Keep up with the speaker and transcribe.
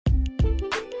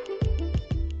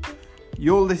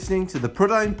You're listening to the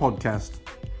Prydain Podcast,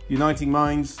 uniting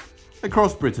minds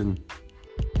across Britain.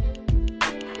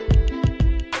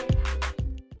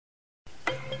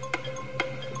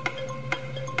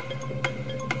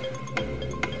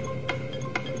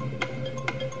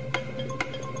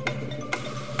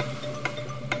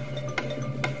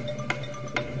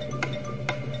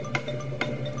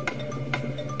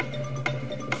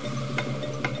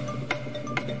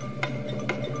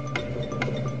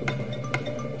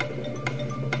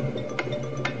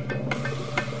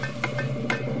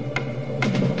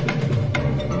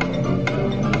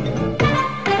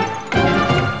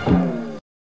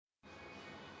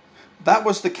 That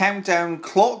was the countdown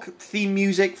clock theme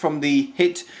music from the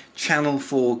hit Channel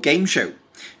 4 game show.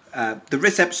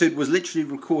 This episode was literally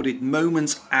recorded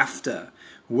moments after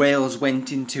Wales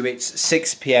went into its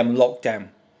 6 p.m. lockdown.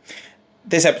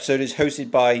 This episode is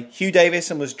hosted by Hugh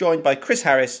Davies and was joined by Chris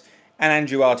Harris and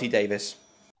Andrew R.T. Davies.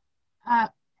 Hello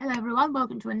everyone,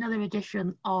 welcome to another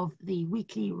edition of the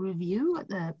weekly review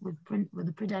with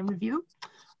the Prydain Review.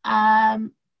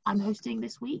 I'm hosting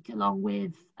this week along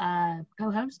with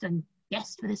co-host and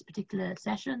guest for this particular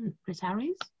session, Chris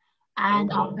Harries.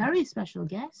 And our very special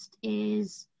guest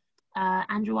is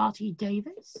Andrew R.T.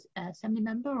 Davies, Assembly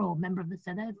member or member of the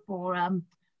Senedd for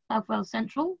South Wales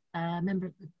Central,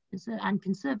 member and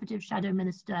Conservative Shadow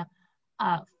Minister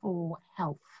for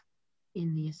Health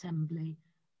in the Assembly.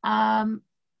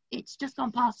 It's just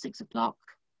gone past 6 o'clock.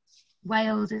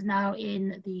 Wales is now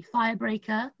in the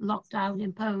firebreaker lockdown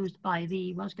imposed by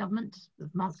the Welsh Government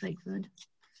of Mark Drakeford.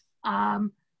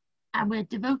 And we're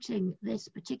devoting this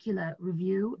particular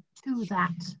review to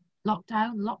that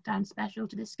lockdown special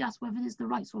to discuss whether it is the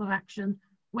right sort of action,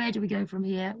 where do we go from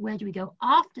here, where do we go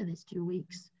after this 2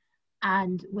 weeks,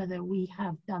 and whether we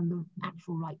have done the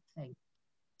actual right thing.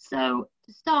 So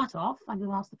to start off, I'm going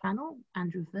to ask the panel,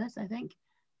 Andrew first, I think.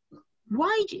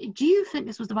 Why do you think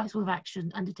this was the right sort of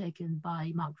action undertaken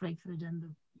by Mark Drakeford and the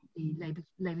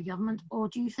Labour government, or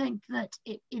do you think that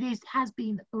it has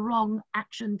been the wrong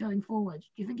action going forward?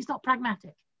 Do you think it's not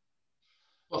pragmatic?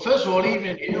 Well, first of all,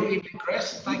 evening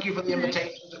Chris. Thank you for the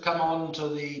invitation to come on to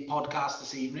the podcast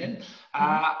this evening.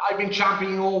 I've been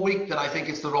championing all week that I think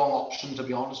it's the wrong option, to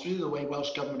be honest with you, the way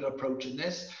Welsh Government are approaching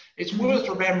this. It's worth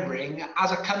remembering,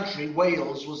 as a country,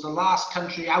 Wales was the last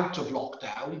country out of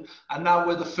lockdown, and now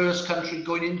we're the first country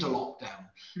going into lockdown.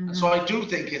 And so I do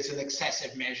think it's an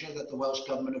excessive measure that the Welsh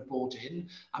Government have brought in,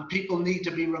 and people need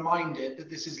to be reminded that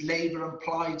this is Labour and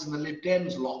Plaid's and the Lib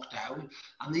Dems lockdown,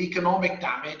 and the economic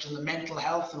damage and the mental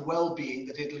health and well-being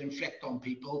that it'll inflict on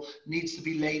people needs to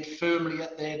be laid firmly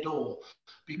at their door,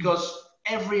 because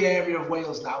every area of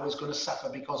Wales now is going to suffer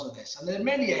because of this. And there are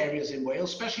many areas in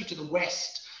Wales, especially to the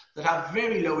west, that have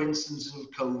very low instances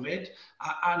of COVID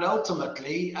and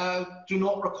ultimately do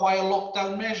not require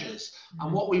lockdown measures.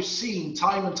 And what we've seen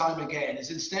time and time again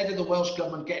is instead of the Welsh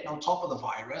Government getting on top of the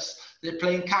virus, they're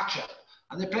playing catch-up.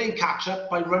 And they're playing catch-up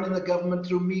by running the government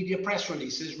through media press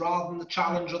releases rather than the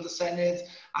challenge of the Senedd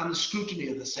and the scrutiny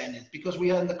of the Senedd, because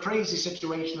we are in the crazy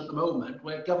situation at the moment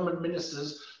where government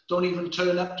ministers don't even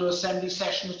turn up to Assembly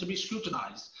sessions to be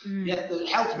scrutinised. Yet the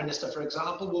Health Minister, for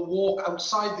example, will walk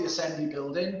outside the Assembly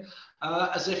building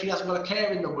as if he hasn't got a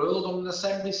care in the world on an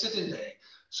Assembly sitting day.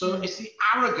 So it's the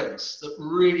arrogance that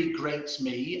really grates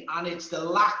me, and it's the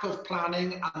lack of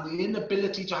planning and the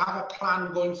inability to have a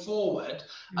plan going forward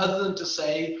other than to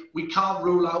say we can't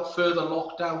rule out further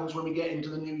lockdowns when we get into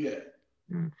the new year.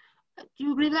 Do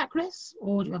you agree with that, Chris,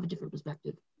 or do you have a different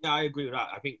perspective? Yeah, I agree with that.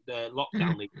 I think the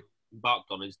lockdown they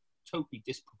embarked on is totally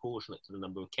disproportionate to the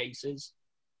number of cases.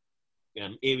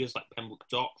 Areas like Pembroke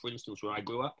Dock, for instance, where I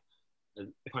grew up,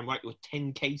 if I'm right, there were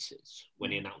 10 cases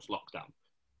when they announced lockdown.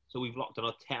 So we've locked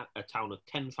down a town of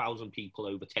 10,000 people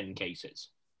over 10 cases.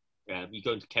 You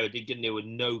go into Ceredigion, there were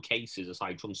no cases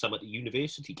aside from some at the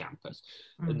university campus.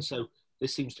 And so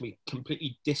this seems to me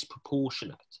completely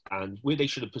disproportionate, and where they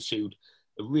should have pursued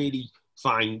a really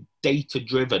fine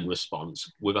data-driven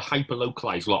response with a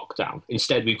hyper-localised lockdown.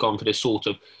 Instead, we've gone for this sort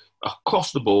of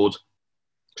across the board,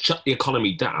 shut the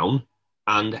economy down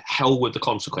and hell with the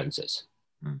consequences.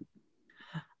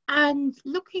 And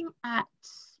looking at,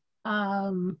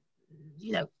 the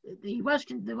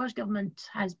Welsh Government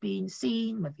has been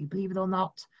seen, whether you believe it or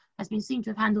not, has been seen to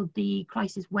have handled the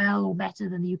crisis well or better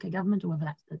than the UK government, or whether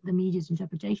that's the media's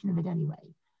interpretation of it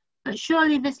anyway. But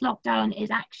surely this lockdown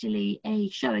is actually a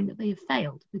showing that they have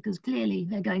failed, because clearly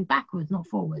they're going backwards, not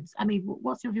forwards. I mean,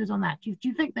 what's your views on that? Do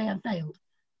you think they have failed,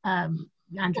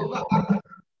 Andrew? Well,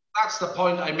 that's the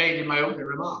point I made in my opening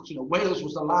remarks. Wales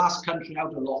was the last country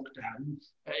out of lockdown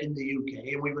in the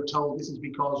UK, and we were told this is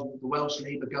because the Welsh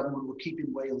Labour government were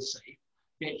keeping Wales safe.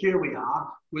 Yet here we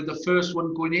are with the first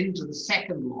one going into the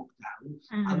second lockdown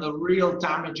and the real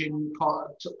damaging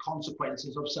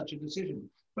consequences of such a decision.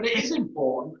 But it is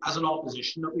important as an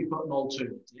opposition that we put an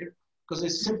alternative, because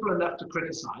it's simple enough to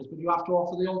criticise, but you have to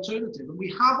offer the alternative. And we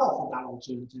have offered that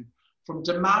alternative, from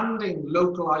demanding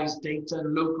localised data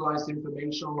and localised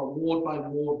information on a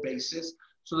ward-by-ward basis,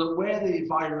 so that where the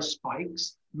virus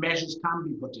spikes, measures can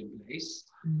be put in place,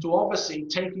 to obviously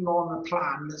taking on a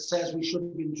plan that says we should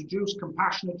introduce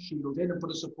compassionate shielding and put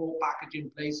a support package in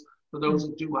place for those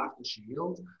that do have to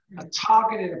shield, a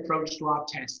targeted approach to our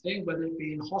testing, whether it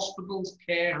be in hospitals,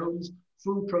 care homes,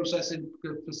 food processing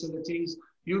facilities,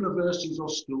 universities or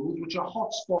schools, which are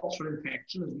hotspots for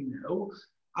infection, as we know,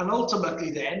 and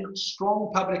ultimately then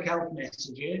strong public health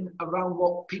messaging around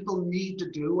what people need to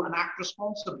do and act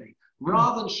responsibly,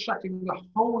 rather than shutting the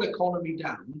whole economy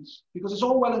down, because it's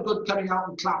all well and good coming out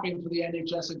and clapping for the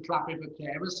NHS and clapping for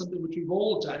carers, something which we've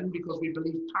all done because we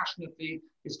believe passionately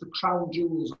it's the crown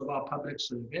jewels of our public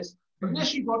service. But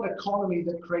unless you've got an economy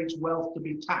that creates wealth to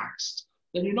be taxed,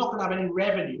 then you're not going to have any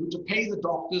revenue to pay the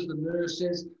doctors, the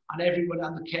nurses, and everyone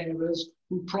and the carers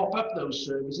who prop up those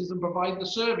services and provide the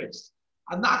service.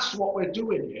 And that's what we're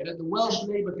doing here. The Welsh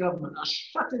Labour government are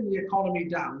shutting the economy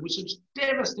down with such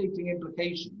devastating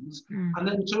implications, and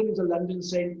then turning to London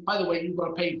saying, by the way, you've got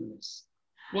to pay for this.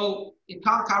 Well, it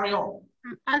can't carry on.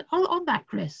 And on that,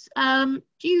 Chris, do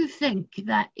you think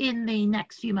that in the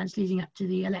next few months leading up to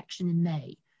the election in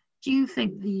May, do you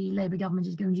think the Labour government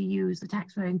is going to use the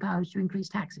tax-varying powers to increase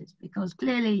taxes? Because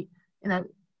clearly,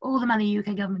 all the money the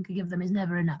UK government could give them is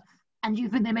never enough. And do you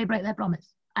think they may break their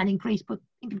promise and put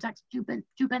income tax 2 pence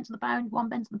on the pound, 1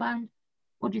 pence on the pound?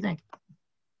 What do you think?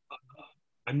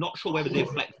 I'm not sure whether they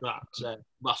flex that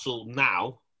muscle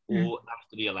now or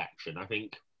after the election. I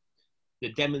think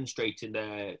they're demonstrating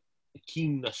their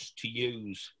keenness to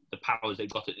use the powers they've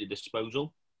got at their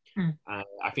disposal.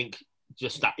 I think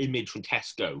just that image from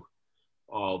Tesco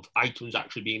of items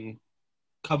actually being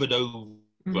covered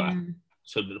over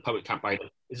so that the public can't buy them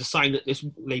is a sign that this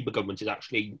Labour government is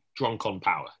actually drunk on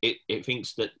power. It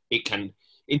thinks that it can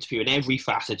interfere in every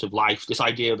facet of life. This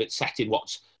idea of it setting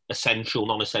what's essential,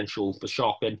 non-essential for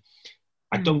shopping.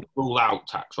 I don't rule out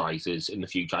tax rises in the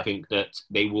future. I think that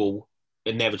they will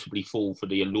inevitably fall for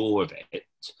the allure of it.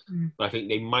 But I think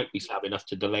they might be savvy enough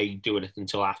to delay doing it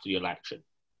until after the election.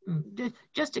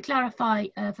 Just to clarify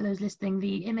for those listening,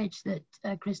 the image that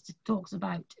Chris talks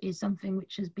about is something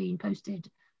which has been posted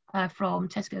from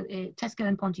Tesco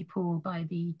and Pontypool by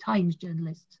the Times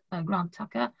journalist Grant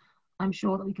Tucker. I'm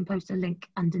sure that we can post a link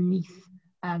underneath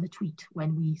the tweet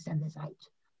when we send this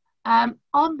out.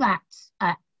 On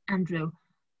that, Andrew,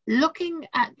 looking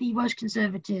at the Welsh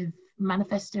Conservative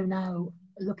manifesto now,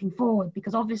 looking forward,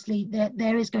 because obviously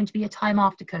there is going to be a time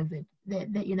after COVID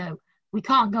that we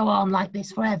can't go on like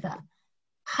this forever.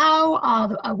 How are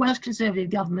the Welsh Conservative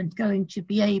government going to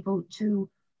be able to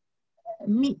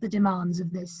meet the demands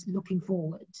of this looking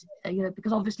forward?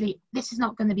 Because obviously this is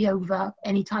not going to be over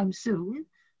anytime soon.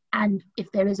 And if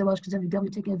there is a Welsh Conservative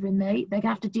government taking over in May, they're going to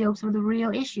have to deal with some of the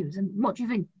real issues. And what do you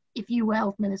think, if you were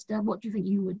Health Minister, what do you think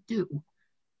you would do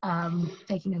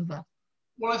taking over?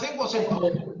 Well, I think what's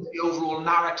important is the overall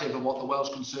narrative of what the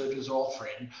Welsh Conservatives are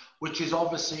offering, which is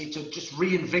obviously to just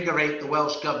reinvigorate the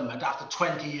Welsh government after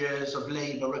 20 years of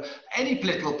Labour. Any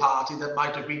political party that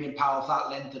might have been in power for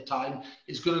that length of time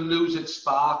is going to lose its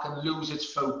spark and lose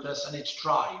its focus and its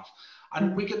drive.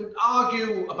 And we can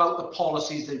argue about the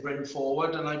policies they bring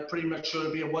forward, and I'm pretty much sure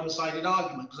it'll be a one-sided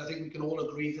argument, because I think we can all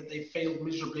agree that they failed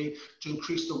miserably to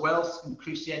increase the wealth,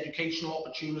 increase the educational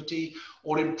opportunity,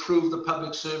 or improve the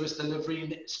public service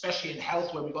delivery, especially in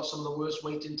health, where we've got some of the worst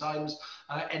waiting times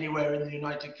anywhere in the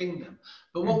United Kingdom.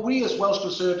 But what we as Welsh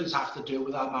Conservatives have to do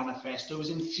with our manifesto is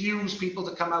infuse people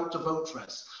to come out to vote for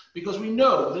us. Because we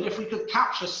know that if we could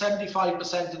capture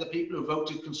 75% of the people who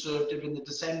voted Conservative in the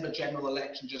December general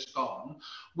election just gone,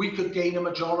 we could gain a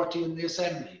majority in the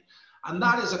Assembly. And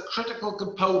that is a critical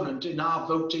component in our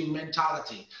voting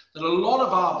mentality, that a lot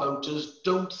of our voters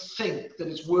don't think that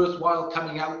it's worthwhile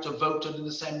coming out to vote in an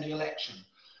Assembly election.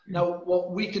 Now,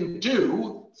 what we can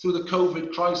do through the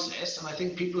COVID crisis, and I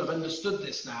think people have understood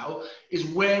this now, is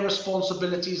where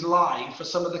responsibilities lie for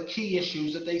some of the key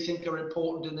issues that they think are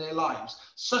important in their lives,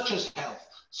 such as health,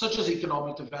 such as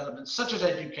economic development, such as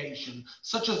education,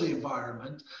 such as the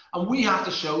environment. And we have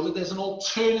to show that there's an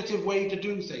alternative way to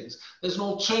do things. There's an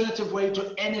alternative way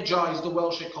to energise the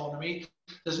Welsh economy,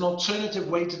 there's an alternative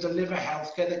way to deliver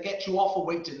healthcare that gets you off a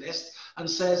waiting list and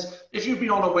says, if you've been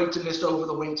on a waiting list over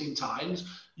the waiting times,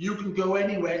 you can go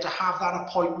anywhere to have that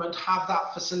appointment, have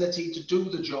that facility to do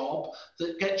the job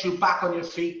that gets you back on your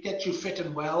feet, gets you fit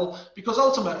and well, because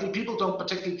ultimately people don't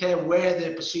particularly care where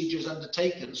their procedure is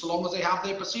undertaken, so long as they have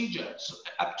their procedure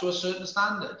up to a certain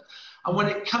standard. And when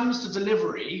it comes to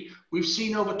delivery, we've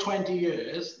seen over 20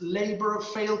 years, Labour have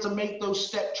failed to make those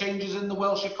step changes in the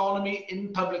Welsh economy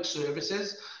in public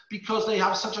services because they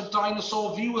have such a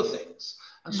dinosaur view of things.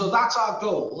 And so that's our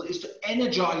goal, is to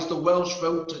energise the Welsh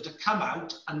voter to come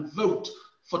out and vote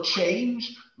for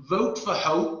change, vote for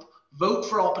hope, vote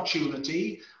for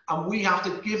opportunity. And we have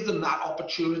to give them that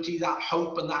opportunity, that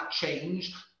hope and that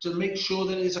change to make sure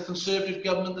that it is a Conservative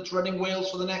government that's running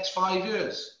Wales for the next 5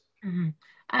 years. Mm-hmm.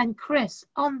 And Chris,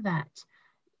 on that,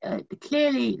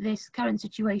 clearly this current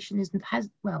situation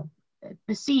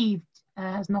perceived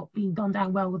has not gone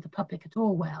down well with the public at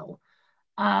all well.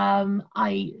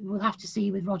 I will have to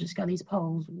see with Roger Scully's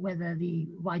polls whether the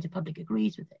wider public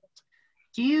agrees with it.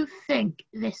 Do you think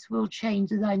this will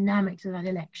change the dynamics of that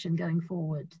election going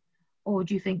forward? Or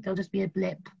do you think there'll just be a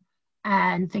blip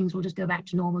and things will just go back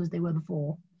to normal as they were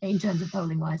before in terms of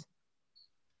polling wise?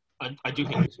 I do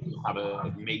think this will have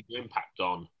a major impact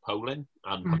on polling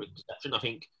and public perception. I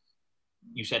think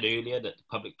you said earlier that the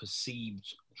public perceived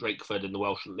Drakeford and the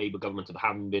Welsh Labour government of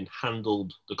having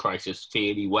handled the crisis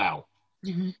fairly well.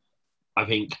 Mm-hmm. I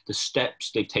think the steps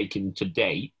they've taken to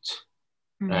date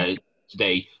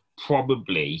today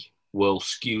probably will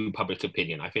skew public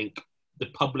opinion. I think the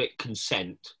public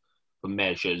consent for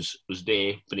measures was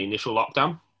there for the initial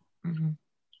lockdown. Mm-hmm.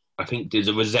 I think there's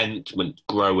a resentment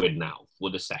growing now for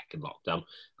the second lockdown.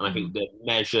 And I think the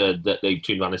measure that they've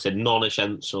turned around and said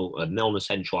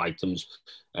non-essential items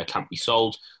can't be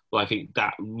sold. Well, I think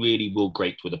that really will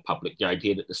grate with the public. The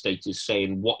idea that the state is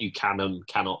saying what you can and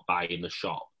cannot buy in the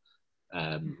shop.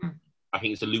 I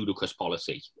think it's a ludicrous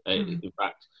policy. In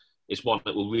fact, it's one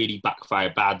that will really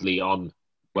backfire badly on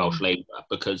Welsh Labour,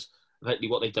 because effectively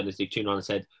what they've done is they've turned around and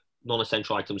said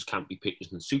non-essential items can't be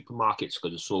purchased in supermarkets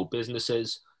because of small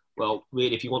businesses. Well,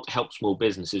 really, if you want to help small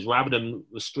businesses, rather than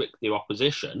restrict their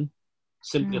opposition,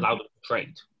 simply allow them to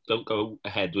trade. Don't go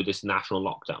ahead with this national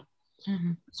lockdown.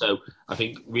 Mm-hmm. So I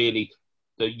think really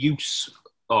the use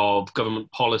of government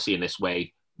policy in this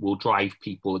way will drive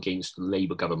people against the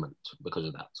Labour government because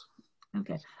of that.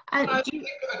 Okay.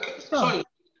 Sorry.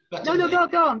 Go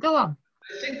on.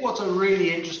 I think what's a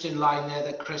really interesting line there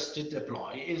that Chris did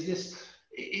deploy is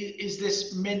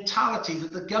this mentality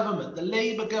that the government, the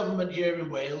Labour government here in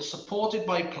Wales, supported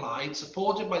by Plaid,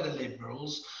 supported by the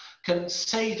Liberals, can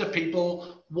say to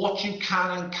people what you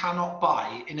can and cannot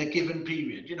buy in a given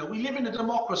period. You know, we live in a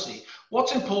democracy.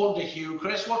 What's important to you,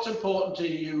 Chris? What's important to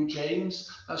you, James?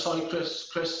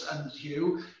 Chris and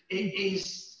Hugh,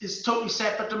 is totally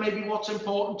separate to maybe what's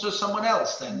important to someone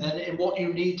else then in what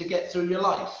you need to get through your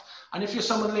life. And if you're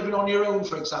someone living on your own,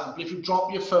 for example, if you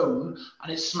drop your phone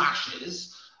and it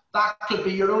smashes, that could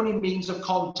be your only means of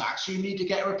contact. So you need to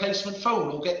get a replacement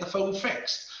phone or get the phone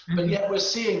fixed. But yet we're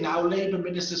seeing now Labour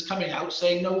ministers coming out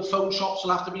saying no, phone shops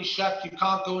will have to be shut. You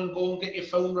can't go and get your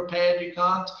phone repaired. You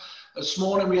can't. This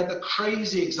morning we had the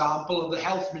crazy example of the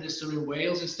health minister in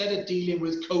Wales. Instead of dealing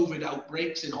with COVID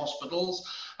outbreaks in hospitals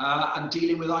and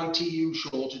dealing with ITU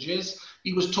shortages,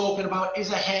 he was talking about,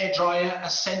 is a hairdryer an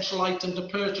essential item to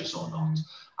purchase or not?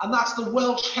 And that's the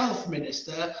Welsh health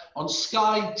minister on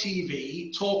Sky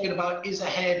TV talking about, is a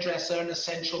hairdresser an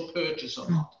essential purchase or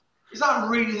not? Is that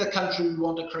really the country we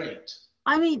want to create?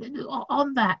 I mean,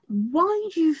 on that, why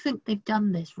do you think they've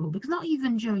done this rule? Because not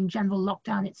even during general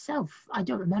lockdown itself, I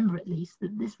don't remember at least,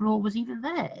 that this rule was even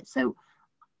there. So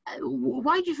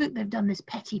why do you think they've done this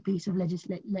petty piece of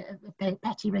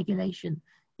petty regulation?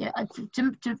 Yeah,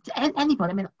 to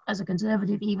anybody, I mean, as a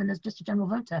Conservative, even as just a general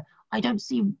voter, I don't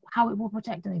see how it will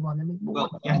protect anyone. I mean,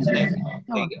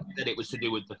 that it was to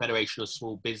do with the Federation of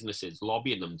Small Businesses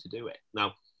lobbying them to do it.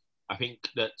 Now, I think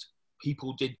that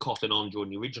people did cotton on during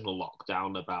the original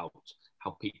lockdown about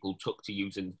how people took to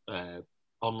using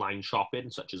online shopping,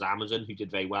 such as Amazon, who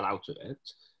did very well out of it,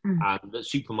 and the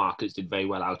supermarkets did very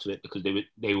well out of it because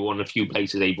they were one of the few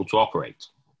places able to operate.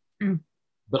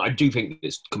 But I do think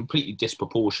it's completely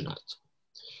disproportionate.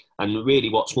 And really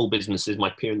what small businesses, my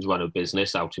parents run a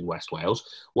business out in West Wales,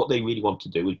 what they really want to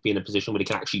do is be in a position where they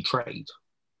can actually trade.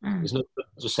 There's no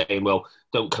just saying, well,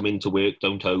 don't come into work,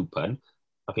 don't open.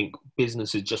 I think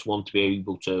businesses just want to be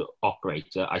able to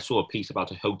operate. I saw a piece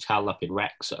about a hotel up in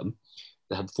Wrexham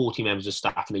that had 40 members of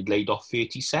staff and they'd laid off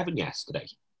 37 yesterday.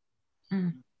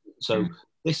 So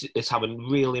this is having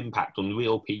real impact on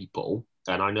real people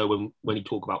And I know when you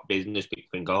talk about business, people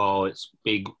think, oh, it's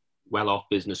big, well-off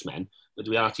businessmen. But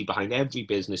the reality behind every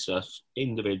business are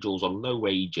individuals on low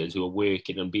wages who are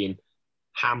working and being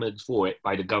hammered for it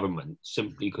by the government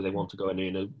simply because they want to go and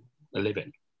earn a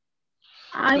living.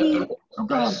 I mean,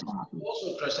 also,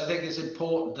 Chris, I think it's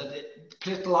important that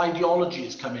political ideology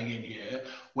is coming in here,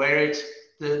 where it's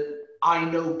the I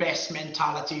know best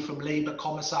mentality from Labour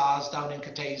commissars down in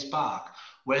Cathays Park,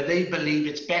 where they believe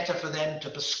it's better for them to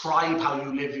prescribe how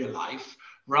you live your life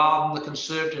rather than the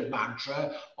Conservative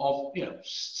mantra of, you know,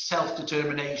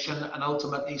 self-determination and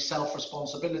ultimately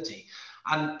self-responsibility.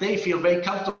 And they feel very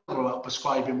comfortable about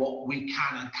prescribing what we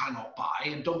can and cannot buy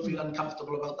and don't feel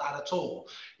uncomfortable about that at all.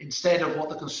 Instead of what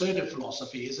the Conservative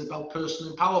philosophy is about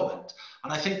personal empowerment.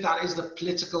 And I think that is the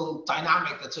political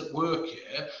dynamic that's at work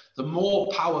here. The more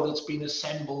power that's been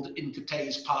assembled in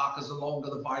Cathays Park as the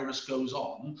longer the virus goes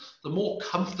on, the more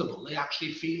comfortable they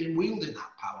actually feel in wielding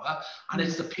that power. And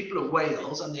it's the people of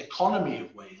Wales and the economy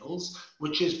of Wales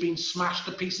which has been smashed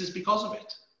to pieces because of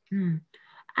it.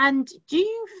 And do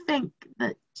you think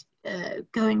that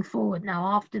going forward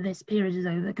now, after this period is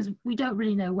over, because we don't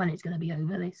really know when it's going to be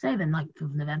over, they say the 9th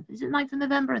of November. Is it 9th of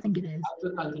November? I think it is.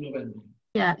 The 9th of November.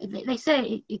 Yeah, they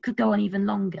say it could go on even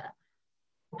longer.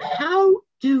 How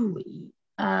do we,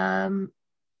 how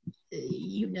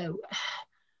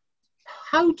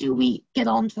do we get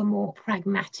onto a more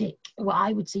pragmatic, well,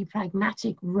 I would say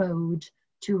pragmatic road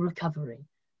to recovery?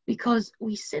 Because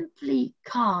we simply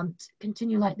can't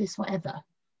continue like this forever.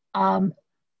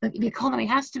 The economy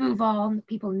has to move on.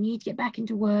 People need to get back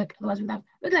into work. Otherwise, we're going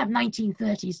to have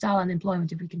 1930s style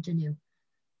unemployment if we continue.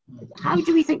 How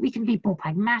do we think we can be more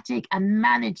pragmatic and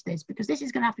manage this? Because this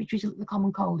is going to have to be treated like the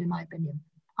common cold, in my opinion.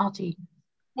 RT.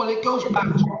 Well, it goes back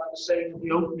to what I was saying at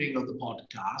the opening of the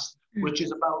podcast, which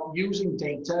is about using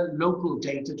data, local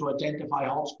data, to identify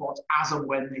hotspots as and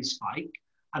when they spike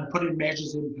and putting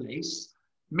measures in place,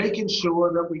 making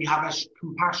sure that we have a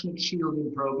compassionate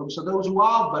shielding program so those who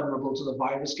are vulnerable to the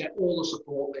virus get all the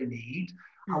support they need.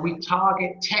 And we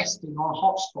target testing on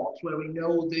hotspots where we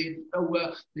know the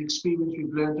experience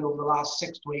we've learned over the last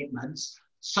 6 to 8 months,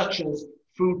 such as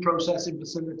food processing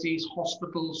facilities,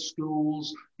 hospitals,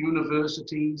 schools,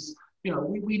 universities. You know,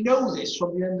 we know this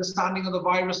from the understanding of the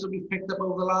virus that we've picked up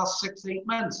over the last 6 to 8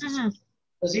 months.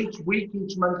 As each week,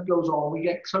 each month goes on, we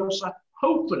get closer,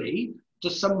 hopefully, to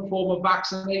some form of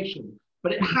vaccination.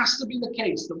 But it has to be the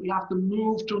case that we have to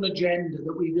move to an agenda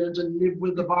that we learn to live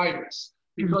with the virus.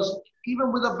 Because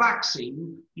even with a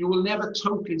vaccine, you will never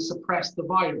totally suppress the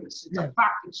virus. It's a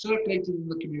fact, it's circulating in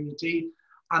the community,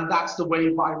 and that's the way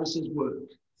viruses work.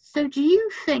 So do you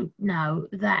think now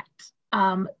that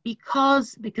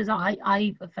because I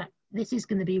in fact, this is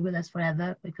going to be with us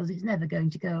forever, because it's never going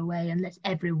to go away unless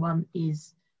everyone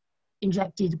is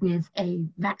injected with a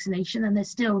vaccination, and there's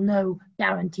still no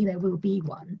guarantee there will be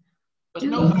one. But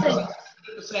no vaccine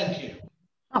is 100% here.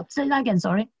 Oh, say that again,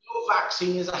 sorry. No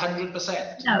vaccine is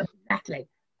 100%. No, exactly.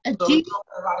 So it's not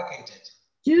eradicated.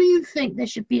 Do you think there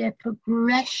should be a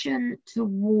progression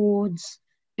towards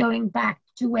going back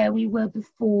to where we were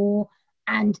before,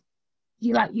 and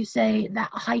like you say, that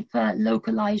hyper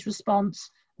localized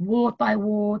response, ward by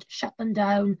ward, shut them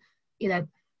down, you know,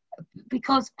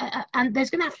 because and there's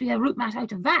going to have to be a route map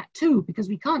out of that too, because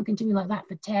we can't continue like that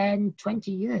for 10,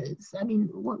 20 years. I mean,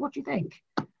 what do you think?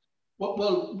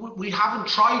 Well, we haven't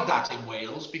tried that in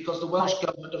Wales because the Welsh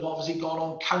government have obviously gone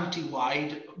on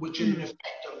county-wide, which is in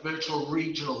effect a virtual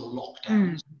regional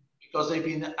lockdowns, because they've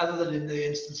been, other than in the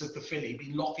instance of Caerphilly,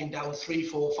 been locking down 3,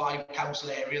 4, 5 council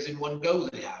areas in one go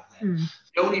that they have there.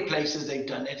 The only places they've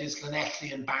done it is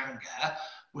Llanelli and Bangor,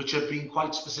 which have been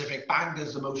quite specific.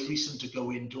 Bangor's the most recent to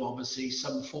go into, obviously,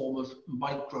 some form of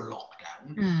micro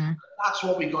lockdown. That's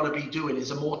what we've got to be doing,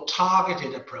 is a more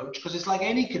targeted approach, because it's like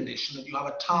any condition that you have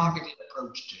a targeted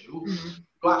approach to,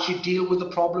 to actually deal with the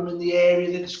problem in the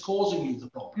area that is causing you the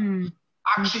problem.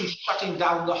 Actually shutting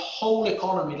down the whole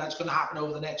economy, that's going to happen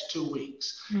over the next 2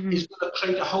 weeks, is going to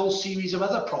create a whole series of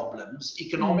other problems,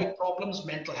 economic problems,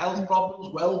 mental health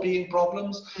problems, well-being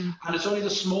problems. And it's only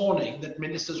this morning that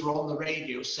ministers were on the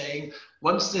radio saying,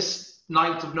 once this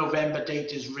 9th of November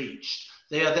date is reached,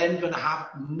 they are then going to have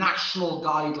national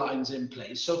guidelines in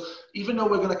place. So even though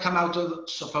we're going to come out of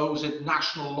supposed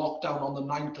national lockdown on the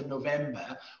 9th of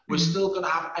November, we're still going to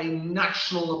have a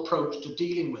national approach to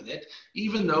dealing with it,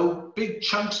 even though big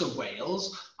chunks of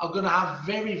Wales are going to have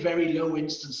very, very low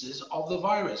instances of the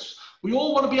virus. We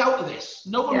all want to be out of this.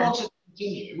 No one wants it to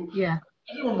continue.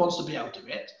 Everyone wants to be out of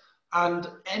it. And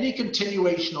any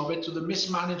continuation of it, to the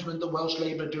mismanagement that Welsh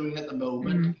Labour are doing at the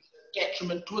moment, is a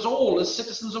detriment to us all as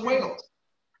citizens of Wales.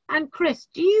 And Chris,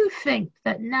 do you think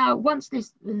that now, once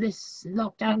this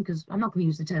lockdown, because I'm not going to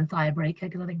use the term firebreaker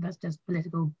because I think that's just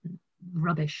political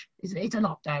rubbish. It's a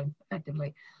lockdown,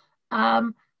 effectively.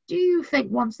 Do you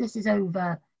think once this is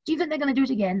over, do you think they're going to do it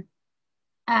again,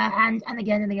 and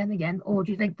again and again and again, or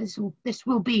do you think this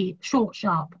will be short,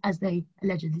 sharp, as they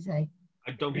allegedly say?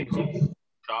 I don't think it's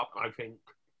sharp. I think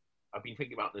I've been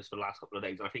thinking about this for the last couple of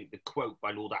days. I think the quote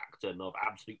by Lord Acton of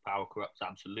 "absolute power corrupts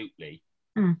absolutely"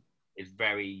 is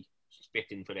very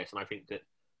fitting for this, and I think that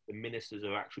the ministers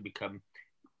have actually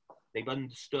they've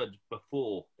understood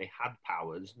before they had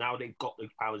powers. Now they've got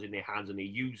those powers in their hands and they're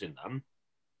using them.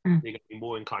 They're going to be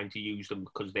more inclined to use them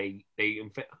because they in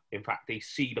fact they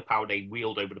see the power they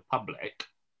wield over the public,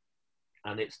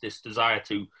 and it's this desire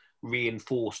to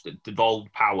reinforce that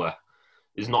devolved power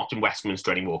is not in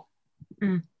Westminster anymore,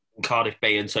 in Cardiff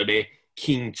Bay, and so they're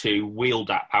keen to wield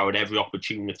that power at every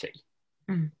opportunity.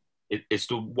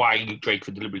 It's why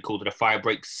Drakeford deliberately called it a fire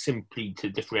break, simply to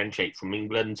differentiate from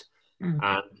England.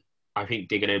 And I think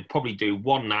they're going to probably do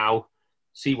one now,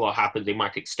 see what happens. They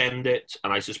might extend it,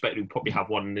 and I suspect we'll probably have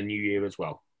one in the new year as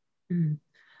well.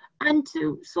 And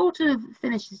to sort of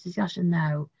finish this discussion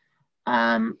now,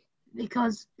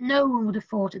 because no one would have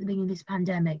thought at the beginning of this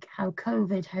pandemic how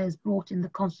COVID has brought in the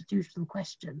constitutional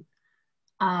question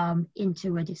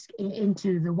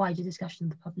into the wider discussion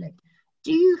of the public.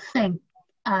 Do you think,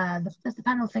 does the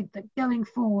panel think that going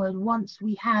forward, once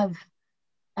we have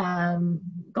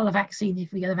got a vaccine,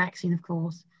 if we get a vaccine, of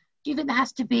course, do you think there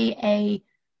has to be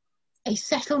a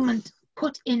settlement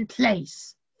put in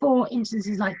place for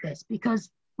instances like this? Because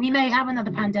we may have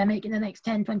another pandemic in the next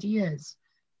 10, 20 years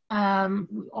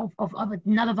of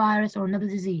another virus or another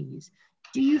disease.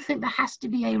 Do you think there has to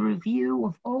be a review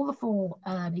of all the four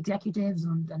executives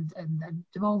and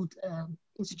devolved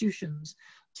institutions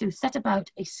to set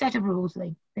about a set of rules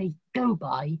they go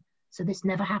by so this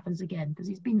never happens again? Because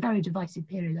it's been a very divisive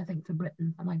period, I think, for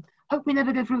Britain, and I hope we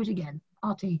never go through it again.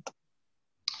 RT.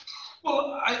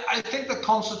 Well, I think the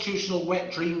constitutional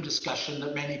wet dream discussion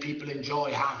that many people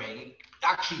enjoy having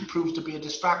actually proves to be a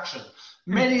distraction.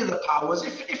 Many of the powers,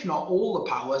 if not all the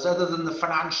powers, other than the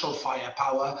financial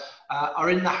firepower, are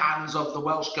in the hands of the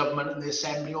Welsh Government and the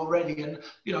Assembly already. And,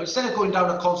 instead of going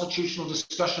down a constitutional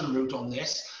discussion route on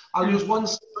this, I'll use one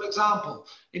simple example.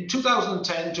 In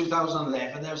 2010,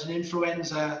 2011, there was an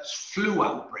influenza flu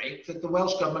outbreak that the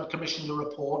Welsh Government commissioned a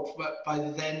report by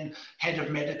the then head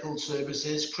of medical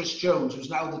services, Chris Jones, who's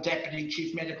now the Deputy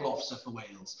Chief Medical Officer for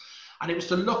Wales. And it was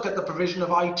to look at the provision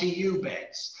of ITU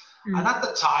beds. And at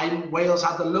the time, Wales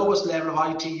had the lowest level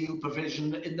of ITU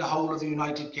provision in the whole of the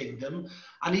United Kingdom.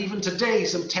 And even today,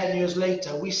 some 10 years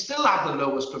later, we still have the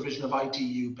lowest provision of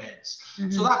ITU beds.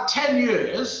 So that 10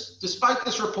 years, despite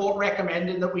this report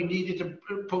recommending that we needed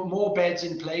to put more beds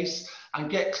in place and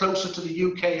get closer to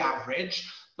the UK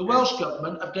average, the Welsh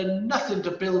Government have done nothing to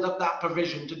build up that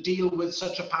provision to deal with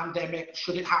such a pandemic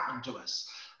should it happen to us.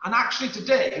 And actually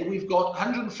today, we've got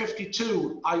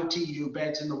 152 ITU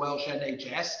beds in the Welsh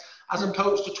NHS, as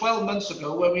opposed to 12 months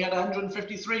ago where we had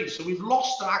 153. So we've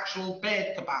lost the actual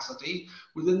bed capacity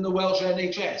within the Welsh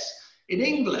NHS. In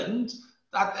England,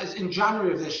 that is in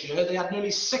January of this year, they had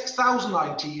nearly 6,000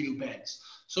 ITU beds.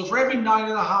 So for every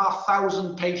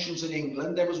 9,500 patients in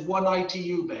England, there was one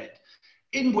ITU bed.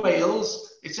 In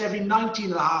Wales, it's every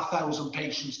 19,500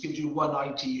 patients gives you one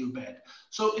ITU bed.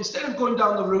 So instead of going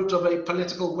down the route of a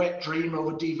political wet dream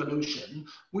over devolution,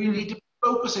 we need to be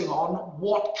focusing on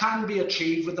what can be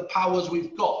achieved with the powers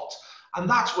we've got. And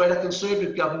that's where the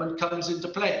Conservative government comes into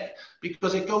play,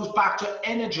 because it goes back to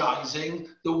energising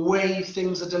the way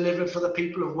things are delivered for the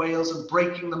people of Wales and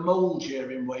breaking the mould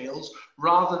here in Wales,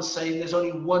 rather than saying there's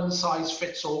only one size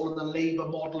fits all in the Labour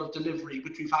model of delivery,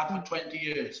 which we've had for 20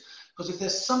 years. Because if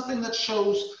there's something that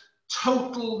shows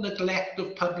total neglect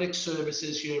of public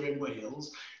services here in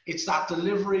Wales, it's that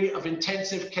delivery of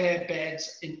intensive care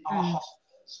beds in our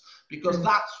hospitals. Because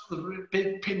that's the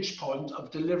big pinch point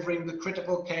of delivering the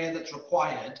critical care that's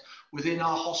required within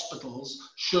our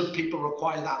hospitals should people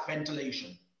require that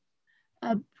ventilation.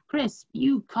 Chris,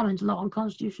 you comment a lot on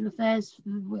constitutional affairs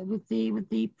with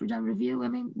the Prudent Review. I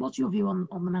mean, what's your view on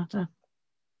the matter?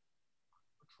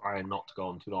 Trying not to go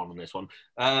on too long on this one.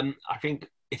 I think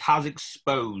it has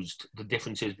exposed the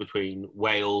differences between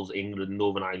Wales, England,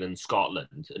 Northern Ireland,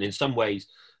 Scotland. And in some ways,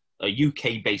 a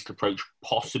UK-based approach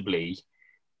possibly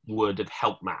would have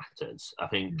helped matters. I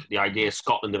think the idea of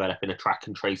Scotland developing a track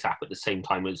and trace app at the same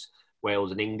time as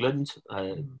Wales and England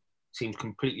seems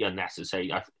completely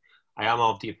unnecessary. I am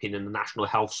of the opinion the National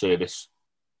Health Service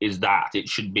is that it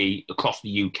should be across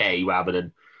the UK rather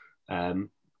than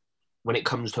when it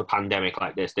comes to a pandemic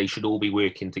like this, they should all be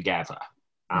working together.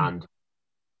 And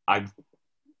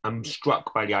I'm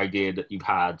struck by the idea that you've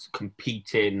had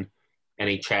competing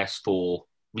NHS for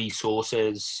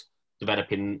resources,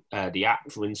 developing the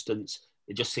app, for instance.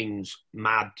 It just seems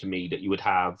mad to me that you would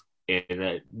have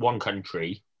in one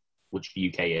country, which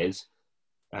the UK is,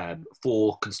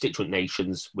 4 constituent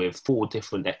nations with 4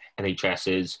 different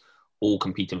NHSs, all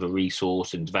competing for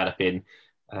resource and developing.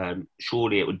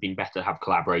 Surely it would have been better to have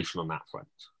collaboration on that front.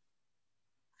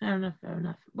 Fair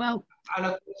enough. Well,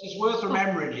 and it's worth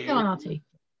remembering here. Go on, Artie.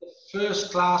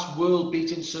 First-class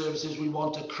world-beating services we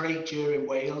want to create here in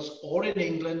Wales, or in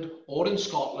England, or in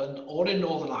Scotland, or in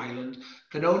Northern Ireland,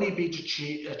 can only be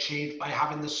achieved by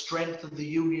having the strength of the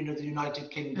Union of the United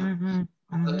Kingdom.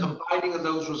 The combining of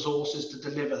those resources to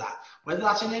deliver that. Whether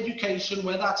that's in education,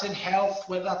 whether that's in health,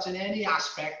 whether that's in any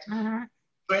aspect,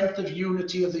 strength of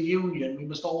unity of the Union, we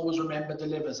must always remember,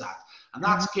 delivers that. And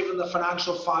that's given the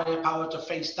financial firepower to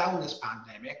face down this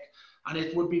pandemic. And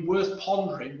it would be worth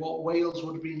pondering what Wales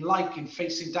would have been like in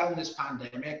facing down this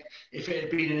pandemic if it had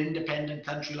been an independent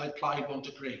country like Clyde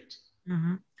wanted to create.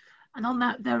 And on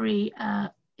that very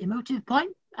emotive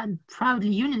point and proudly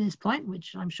unionist point,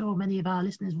 which I'm sure many of our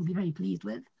listeners will be very pleased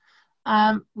with,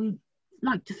 we'd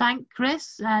like to thank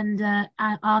Chris and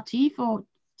RT for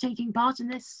taking part in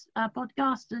this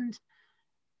podcast, and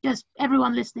just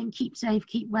everyone listening, keep safe,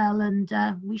 keep well, and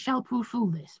we shall pull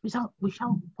through this. We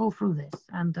shall pull through this.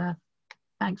 And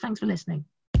thanks for listening.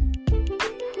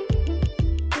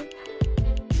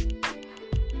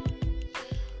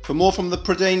 For more from the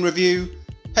Prydain Review,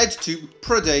 head to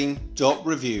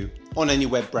prydain.review on any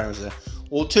web browser.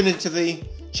 Alternatively,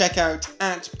 check out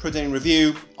 @Prydain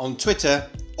Review on Twitter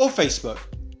or Facebook.